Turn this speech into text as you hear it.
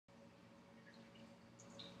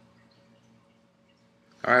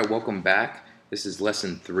Alright, welcome back. This is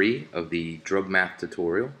lesson 3 of the drug math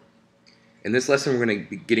tutorial. In this lesson we're going to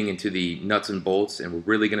be getting into the nuts and bolts, and we're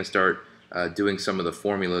really going to start doing some of the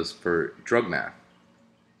formulas for drug math.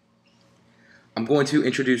 I'm going to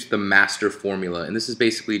introduce the master formula, and this is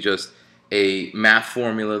basically just a math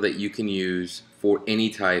formula that you can use for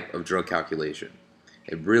any type of drug calculation.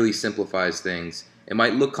 It really simplifies things. It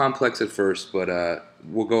might look complex at first, but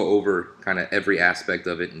we'll go over kind of every aspect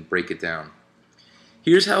of it and break it down.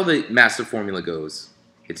 Here's how the master formula goes.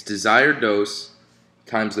 It's desired dose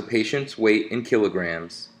times the patient's weight in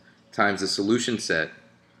kilograms times the solution set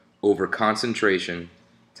over concentration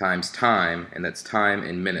times time, and that's time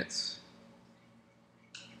in minutes.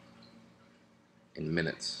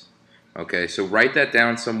 Okay, so write that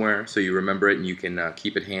down somewhere so you remember it and you can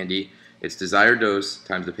keep it handy. It's desired dose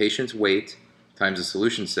times the patient's weight times the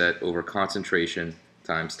solution set over concentration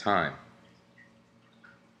times time.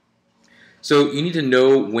 So you need to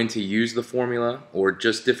know when to use the formula or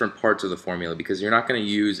just different parts of the formula, because you're not going to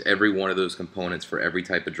use every one of those components for every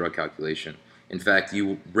type of drug calculation. In fact,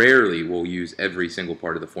 you rarely will use every single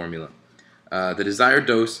part of the formula. The desired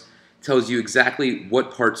dose tells you exactly what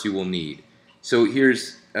parts you will need. So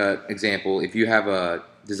here's an example. If you have a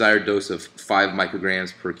desired dose of 5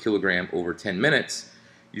 micrograms per kilogram over 10 minutes,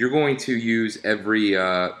 you're going to use every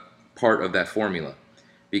part of that formula,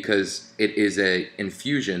 because it is an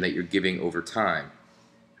infusion that you're giving over time.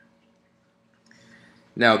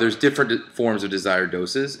 Now, there's different forms of desired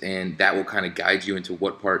doses, and that will kind of guide you into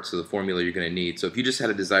what parts of the formula you're going to need. So if you just had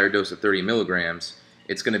a desired dose of 30 milligrams,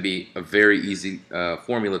 it's going to be a very easy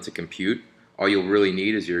formula to compute. All you'll really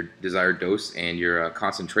need is your desired dose and your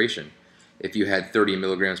concentration. If you had 30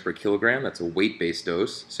 milligrams per kilogram, that's a weight-based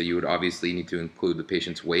dose, so you would obviously need to include the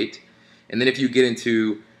patient's weight. And then if you get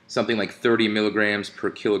into something like 30 milligrams per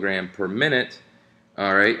kilogram per minute,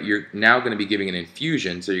 all right, you're now going to be giving an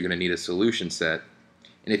infusion, so you're going to need a solution set.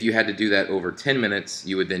 And if you had to do that over 10 minutes,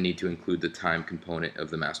 you would then need to include the time component of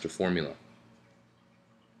the master formula.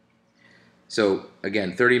 So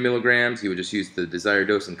again, 30 milligrams, you would just use the desired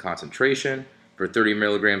dose and concentration. For 30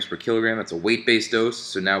 milligrams per kilogram, that's a weight-based dose,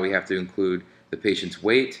 so now we have to include the patient's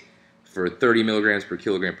weight. For 30 milligrams per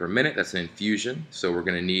kilogram per minute, that's an infusion, so we're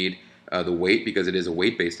going to need the weight because it is a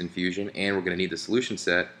weight-based infusion, and we're going to need the solution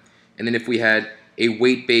set. And then if we had a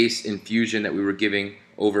weight-based infusion that we were giving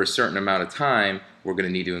over a certain amount of time, we're going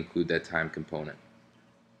to need to include that time component.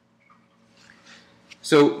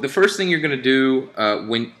 So the first thing you're going to do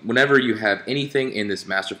whenever you have anything in this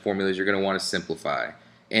master formula is you're going to want to simplify.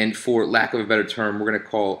 And for lack of a better term, we're going to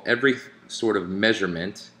call every sort of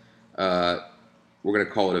measurement, we're going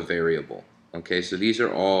to call it a variable. Okay, so these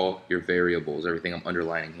are all your variables, everything I'm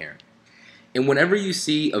underlining here. And whenever you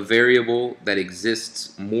see a variable that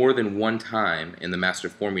exists more than one time in the master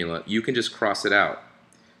formula, you can just cross it out.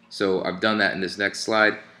 So I've done that in this next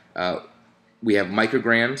slide. We have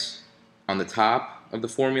micrograms on the top of the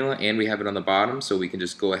formula, and we have it on the bottom, so we can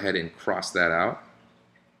just go ahead and cross that out.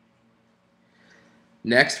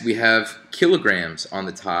 Next, we have kilograms on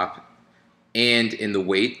the top and in the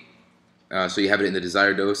weight. So you have it in the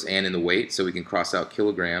desired dose and in the weight, so we can cross out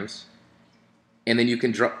kilograms. And then you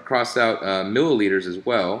can cross out milliliters as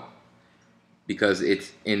well, because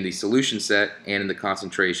it's in the solution set and in the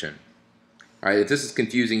concentration. All right, if this is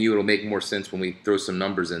confusing you, it'll make more sense when we throw some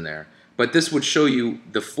numbers in there. But this would show you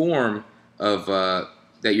the form of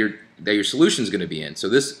that your solution is going to be in. So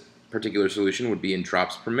this particular solution would be in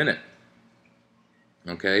drops per minute.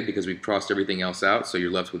 Okay, because we've crossed everything else out, so you're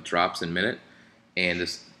left with drops in minute, and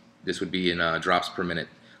this would be in drops per minute.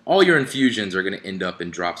 All your infusions are going to end up in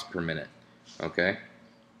drops per minute. Okay,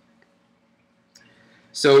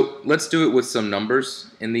 so let's do it with some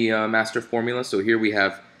numbers in the master formula. So here we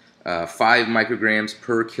have 5 micrograms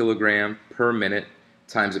per kilogram per minute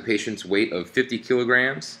times a patient's weight of 50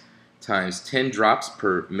 kilograms times 10 drops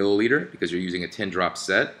per milliliter, because you're using a 10 drop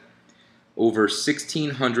set, over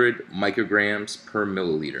 1,600 micrograms per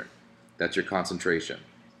milliliter. That's your concentration.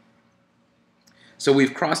 So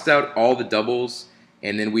we've crossed out all the doubles,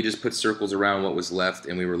 and then we just put circles around what was left,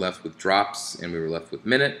 and we were left with drops, and we were left with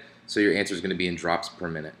minute, so your answer is going to be in drops per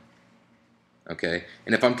minute. Okay,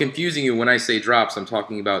 and if I'm confusing you when I say drops, I'm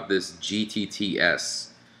talking about this GTTS.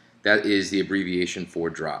 That is the abbreviation for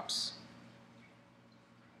drops.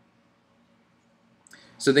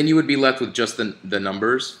 So then you would be left with just the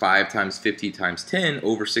numbers, 5 times 50 times 10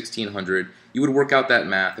 over 1,600. You would work out that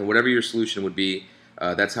math, and whatever your solution would be,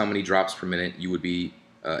 that's how many drops per minute you would be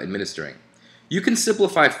administering. You can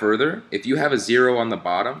simplify further. If you have a 0 on the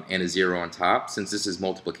bottom and a 0 on top, since this is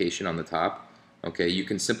multiplication on the top, okay, you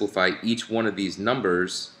can simplify each one of these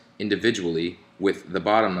numbers individually with the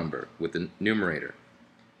bottom number, with the numerator.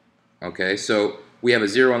 Okay, so we have a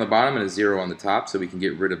 0 on the bottom and a 0 on the top, so we can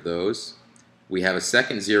get rid of those. We have a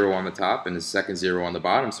second 0 on the top and a second 0 on the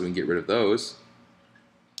bottom, so we can get rid of those.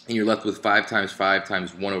 And you're left with 5 times 5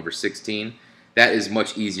 times 1 over 16. That is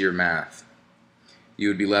much easier math. You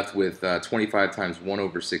would be left with 25 times 1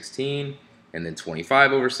 over 16, and then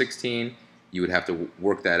 25 over 16. You would have to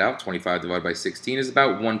work that out. 25 divided by 16 is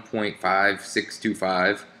about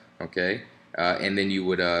 1.5625, okay? And then you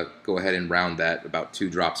would go ahead and round that about 2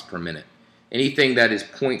 drops per minute. Anything that is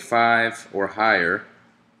 0.5 or higher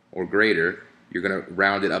or greater, you're going to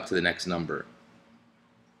round it up to the next number.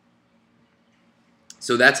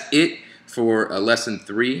 So that's it for lesson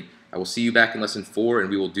 3. I will see you back in lesson 4, and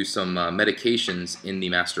we will do some medications in the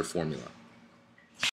master formula.